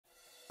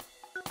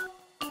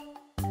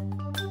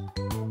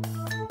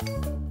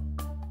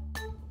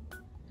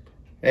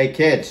Hey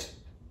kids,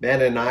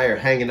 Ben and I are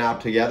hanging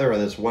out together on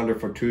this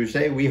wonderful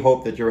Tuesday. We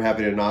hope that you're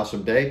having an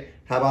awesome day.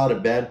 How about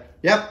it, Ben?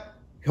 Yep,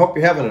 hope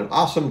you're having an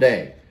awesome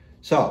day.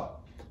 So,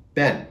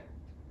 Ben,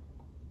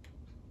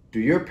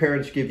 do your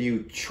parents give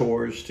you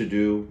chores to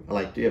do?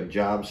 Like, do you have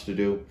jobs to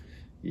do?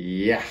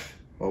 Yeah.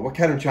 Well, what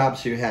kind of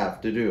jobs do you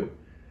have to do?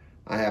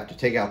 I have to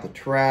take out the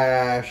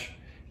trash,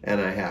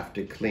 and I have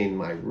to clean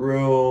my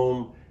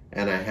room,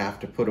 and I have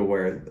to put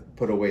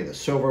away the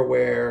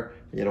silverware,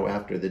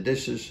 after the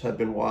dishes have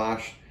been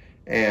washed.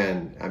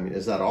 And I mean,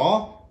 is that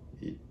all?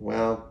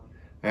 Well,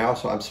 I'm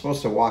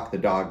supposed to walk the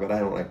dog, but I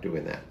don't like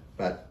doing that.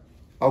 But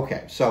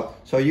okay, so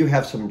you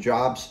have some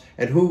jobs,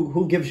 and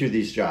who gives you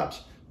these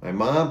jobs? My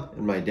mom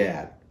and my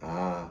dad.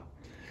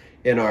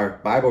 In our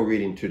Bible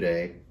reading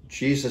today,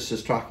 Jesus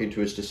is talking to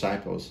his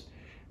disciples,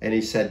 and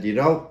he said,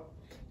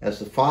 as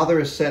the Father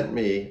has sent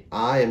me,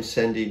 I am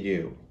sending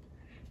you.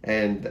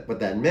 And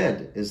what that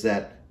meant is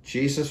that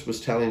Jesus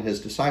was telling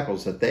his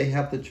disciples that they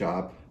have the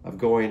job of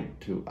going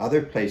to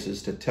other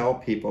places to tell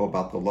people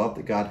about the love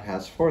that God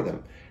has for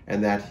them,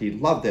 and that he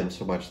loved them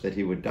so much that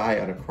he would die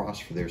on a cross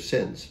for their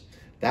sins.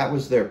 That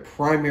was their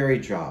primary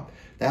job.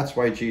 That's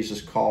why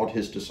Jesus called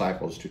his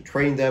disciples, to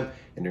train them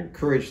and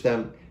encourage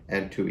them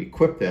and to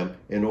equip them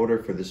in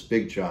order for this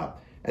big job.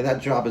 And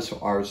that job is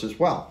ours as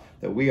well,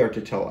 that we are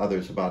to tell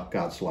others about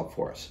God's love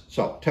for us.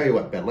 So, tell you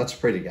what, Ben, let's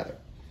pray together.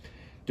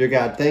 Dear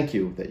God, thank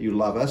you that you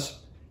love us,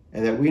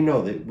 and that we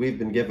know that we've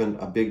been given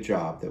a big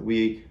job, that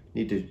we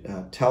need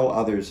to tell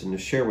others and to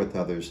share with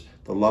others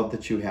the love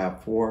that you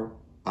have for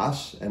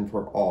us and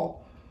for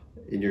all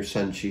in your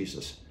Son,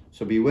 Jesus.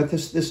 So be with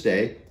us this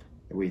day,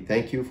 and we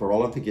thank you for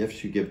all of the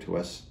gifts you give to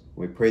us.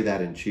 We pray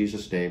that in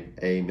Jesus' name,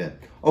 amen.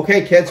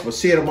 Okay, kids, we'll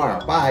see you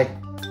tomorrow. Bye.